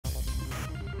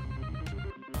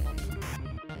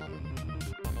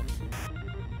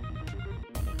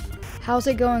How's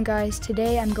it going, guys?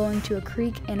 Today I'm going to a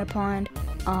creek and a pond.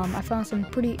 I found some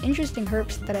pretty interesting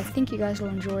herps that I think you guys will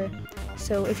enjoy.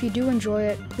 So if you do enjoy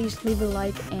it, please leave a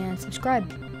like and subscribe.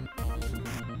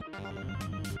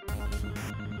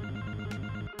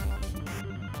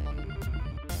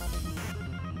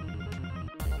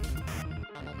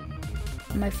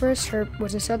 My first herp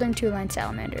was a southern two-line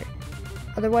salamander,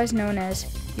 otherwise known as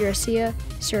Uracea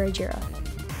ceragera.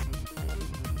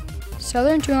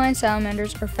 Southern two-line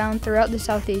salamanders are found throughout the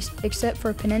southeast except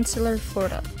for peninsular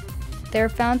Florida. They are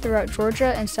found throughout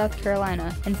Georgia and South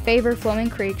Carolina and favor flowing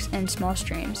creeks and small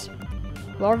streams.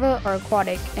 Larvae are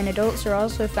aquatic and adults are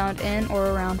also found in or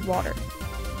around water.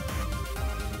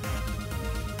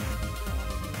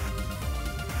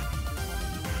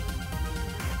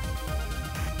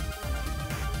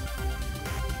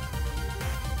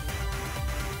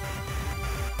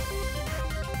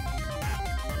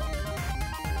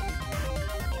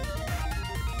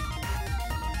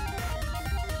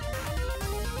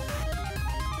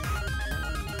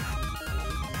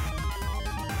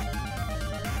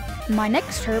 My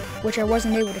next herp, which I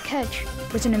wasn't able to catch,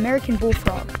 was an American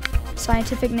bullfrog,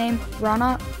 scientific name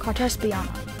Rhinoceros.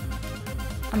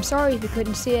 I'm sorry if you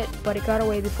couldn't see it, but it got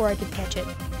away before I could catch it.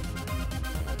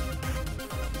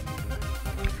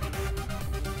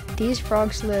 These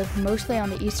frogs live mostly on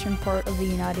the eastern part of the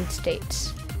United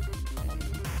States.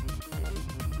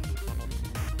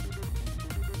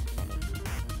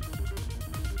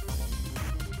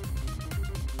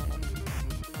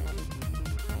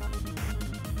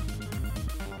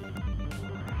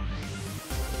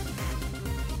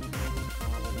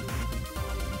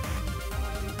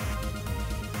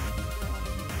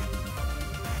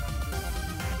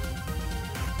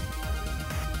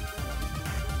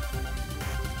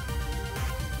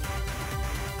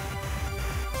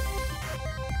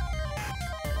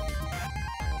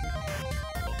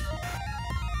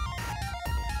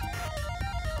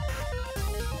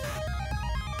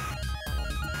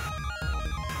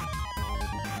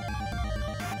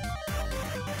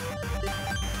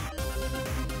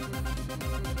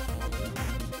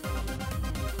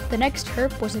 The next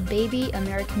herp was a baby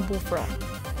American bullfrog.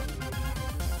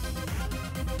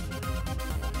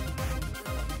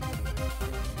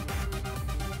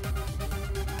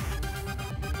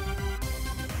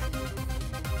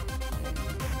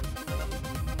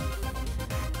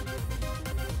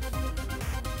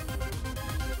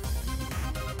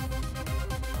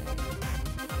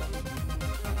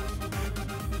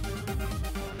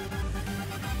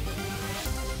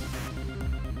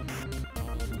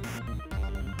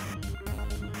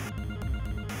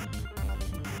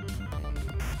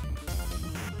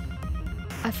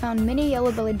 I found many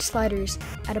yellow-bellied sliders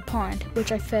at a pond,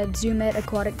 which I fed Zoomet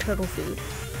aquatic turtle food.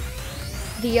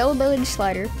 The yellow-bellied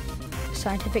slider,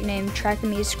 scientific name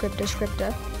Trachemes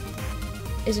scripta,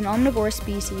 is an omnivorous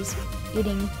species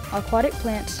eating aquatic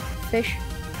plants, fish,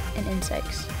 and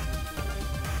insects.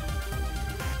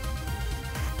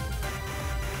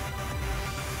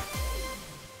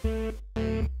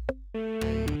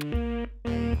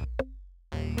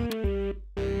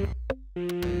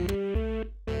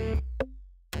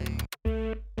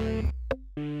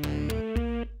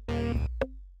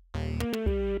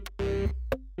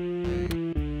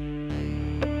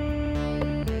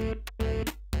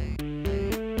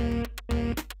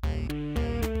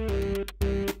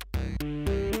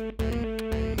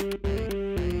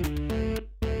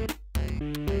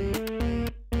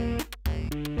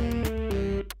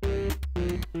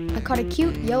 I caught a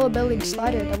cute yellow-bellied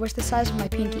slider that was the size of my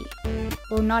pinky.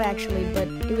 Well, not actually, but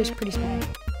it was pretty small.